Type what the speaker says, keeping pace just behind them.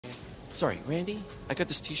Sorry, Randy, I got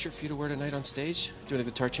this t-shirt for you to wear tonight on stage. Doing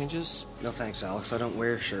the guitar changes? No thanks, Alex. I don't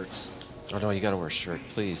wear shirts. Oh, no, you gotta wear a shirt,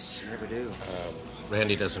 please. I never do.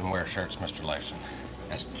 Randy doesn't wear shirts, Mr. Lifeson.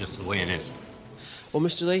 That's just the way it is. Well,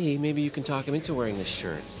 Mr. Leahy, maybe you can talk him into wearing this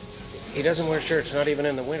shirt. He doesn't wear shirts, not even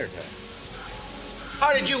in the wintertime.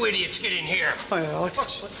 How did you idiots get in here? Hi,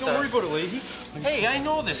 Alex. Don't worry about it, Leahy. Hey, I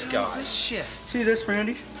know this guy. What's this shit? See this,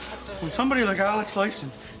 Randy? When somebody like Alex Lifeson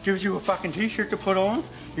gives you a fucking t-shirt to put on,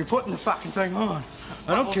 you're putting the fucking thing on.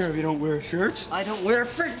 I don't care if you don't wear shirts. I don't wear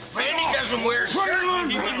frig. Randy doesn't wear shirts. Put it on,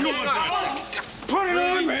 Randy! Put it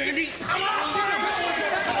on, Randy! Come on!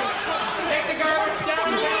 Take the garbage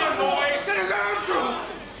down there, boys! Get his arm through!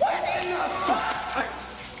 What in the fuck?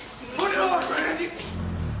 Put it on, Randy!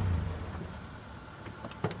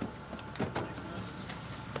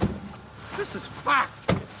 This is fuck.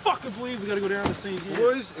 I fucking believe we gotta go down to St.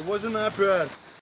 Boys, it wasn't that bad.